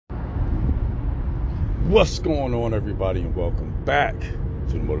What's going on, everybody, and welcome back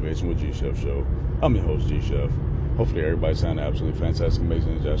to the Motivation with G-Chef show. I'm your host, G-Chef. Hopefully everybody's having an absolutely fantastic,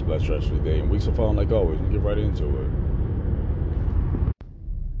 amazing, and just blessed, stress-free day. And weeks are falling like always. We get right into it.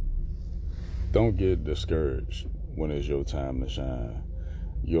 Don't get discouraged when it's your time to shine.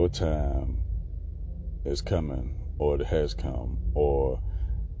 Your time is coming, or it has come, or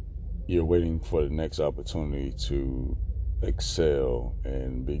you're waiting for the next opportunity to excel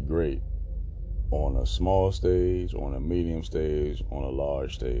and be great on a small stage, on a medium stage, on a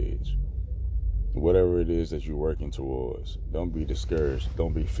large stage. Whatever it is that you're working towards, don't be discouraged.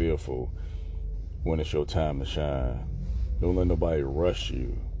 Don't be fearful when it's your time to shine. Don't let nobody rush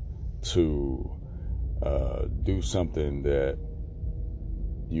you to do something that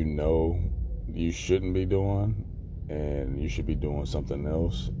you know you shouldn't be doing, and you should be doing something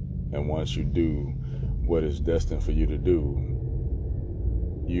else. And once you do what is destined for you to do,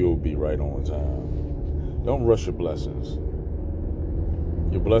 you'll be right on time. Don't rush your blessings.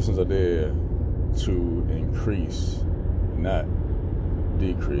 Your blessings are there to increase, not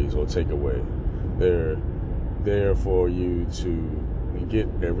decrease or take away. They're there for you to get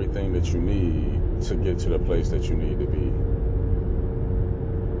everything that you need to get to the place that you need to be.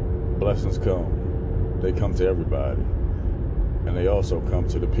 Blessings come. They come to everybody. And they also come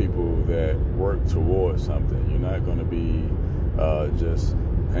to the people that work towards something. You're not going to be just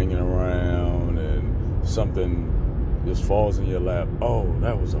hanging around and something just falls in your lap. Oh,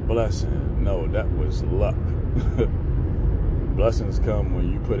 that was a blessing. No, that was luck. Blessings come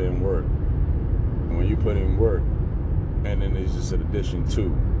when you put in work. And when you put in work, and then it's just an addition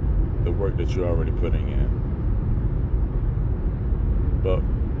to the work that you're already putting in. But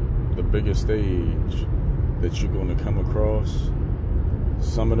the biggest stage that you're going to come across,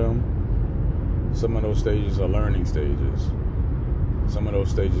 some of those stages are learning stages. Some of those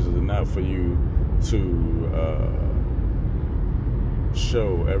stages are not for you to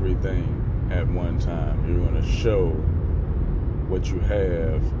show everything at one time. You're going to show what you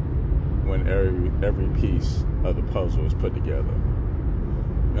have when every piece of the puzzle is put together.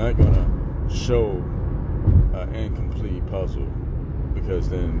 You're not going to show an incomplete puzzle, because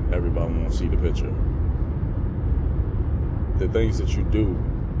then everybody won't see the picture. The things that you do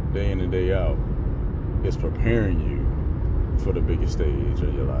day in and day out is preparing you for the biggest stage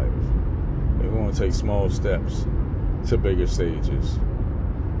of your life. You're going to take small steps to bigger stages.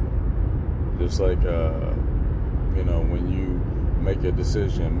 Just like, when you make a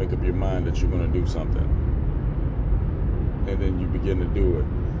decision, make up your mind that you're going to do something, and then you begin to do it,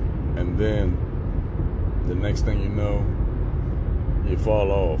 and then the next thing you know, you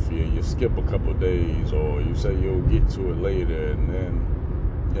fall off, you skip a couple of days, or you say you'll get to it later, and then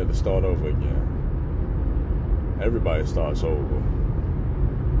you have to start over again. Everybody starts over,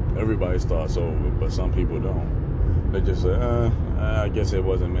 but some people don't. They just say, I guess it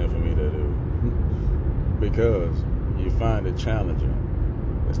wasn't meant for me to do. Because you find it challenging.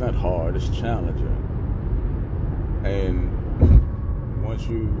 It's not hard, it's challenging. And once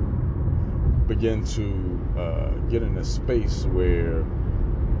you begin to get in a space where,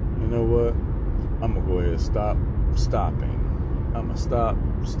 you know what, I'm going to go ahead and stop stopping. I'm going to stop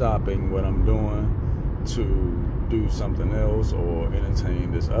stopping what I'm doing to do something else or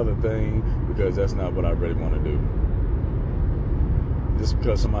entertain this other thing, because that's not what I really want to do. Just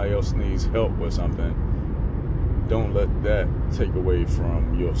because somebody else needs help with something, don't let that take away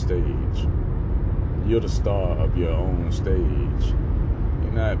from your stage. You're the star of your own stage.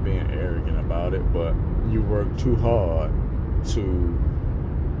 You're not being arrogant about it, but you work too hard to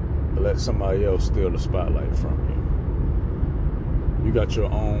let somebody else steal the spotlight from you. You got your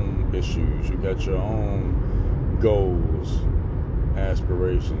own issues. You got your own goals,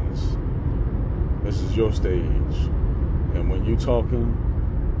 aspirations. This is your stage. And when you talking,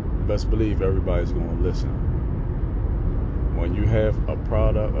 best believe everybody's going to listen. When you have a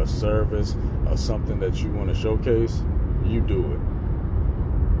product, a service, or something that you want to showcase, you do it.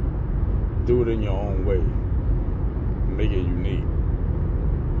 Do it in your own way. Make it unique.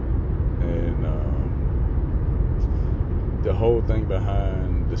 And the whole thing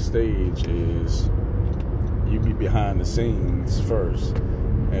behind the stage is you be behind the scenes first,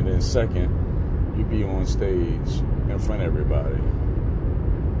 and then second, you be on stage in front of everybody.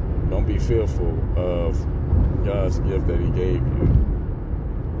 Don't be fearful of God's gift that He gave you.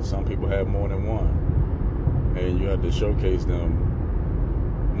 Some people have more than one, and you have to showcase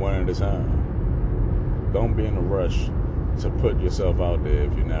them one at a time. Don't be in a rush to put yourself out there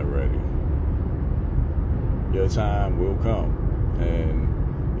if you're not ready. Your time will come, and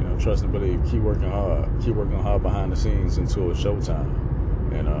trust and believe. Keep working hard behind the scenes until it's showtime.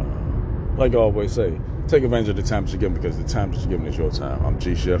 And like I always say, Take advantage of the time that you're given, because the time that you're given is your time. I'm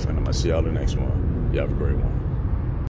G Chef, and I'm going to see y'all the next one. You have a great one.